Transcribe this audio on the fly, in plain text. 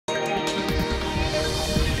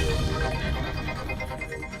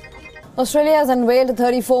Australia has unveiled a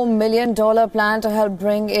 $34 million plan to help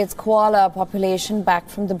bring its koala population back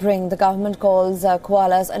from the brink. The government calls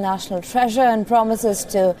koalas a national treasure and promises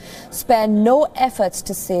to spare no efforts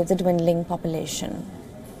to save the dwindling population.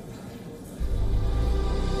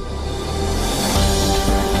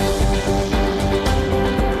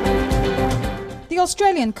 The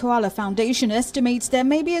Australian Koala Foundation estimates there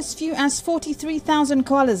may be as few as 43,000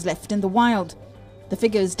 koalas left in the wild. The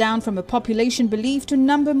figure is down from a population believed to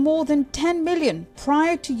number more than 10 million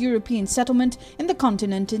prior to European settlement in the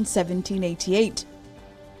continent in 1788.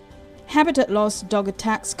 Habitat loss, dog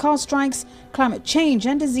attacks, car strikes, climate change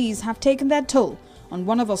and disease have taken their toll on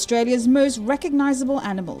one of Australia's most recognisable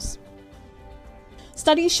animals.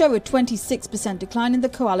 Studies show a 26% decline in the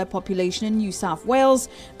koala population in New South Wales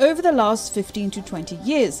over the last 15 to 20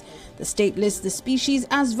 years. The state lists the species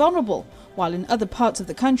as vulnerable, while in other parts of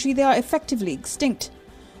the country they are effectively extinct.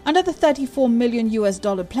 Under the $34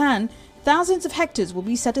 million plan, thousands of hectares will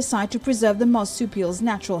be set aside to preserve the marsupial's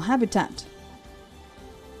natural habitat.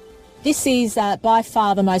 This is by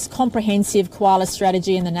far the most comprehensive koala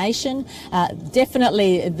strategy in the nation,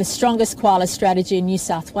 definitely the strongest koala strategy in New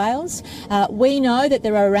South Wales. We know that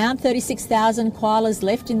there are around 36,000 koalas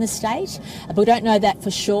left in the state, but we don't know that for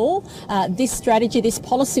sure. This strategy, this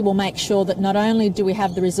policy will make sure that not only do we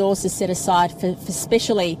have the resources set aside for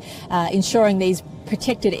specially ensuring these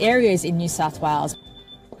protected areas in New South Wales.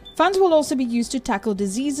 Funds will also be used to tackle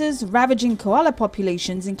diseases ravaging koala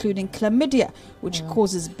populations, including chlamydia, which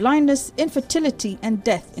causes blindness, infertility and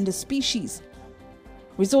death in the species.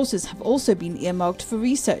 Resources have also been earmarked for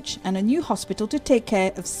research and a new hospital to take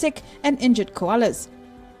care of sick and injured koalas.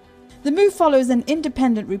 The move follows an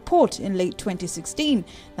independent report in late 2016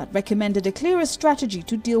 that recommended a clearer strategy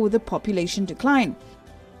to deal with the population decline.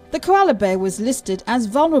 The koala bear was listed as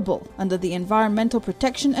vulnerable under the Environmental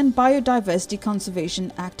Protection and Biodiversity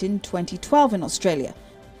Conservation Act in 2012 in Australia.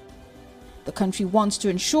 The country wants to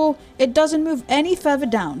ensure it doesn't move any further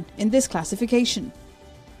down in this classification.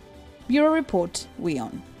 Bureau Report,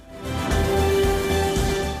 WION.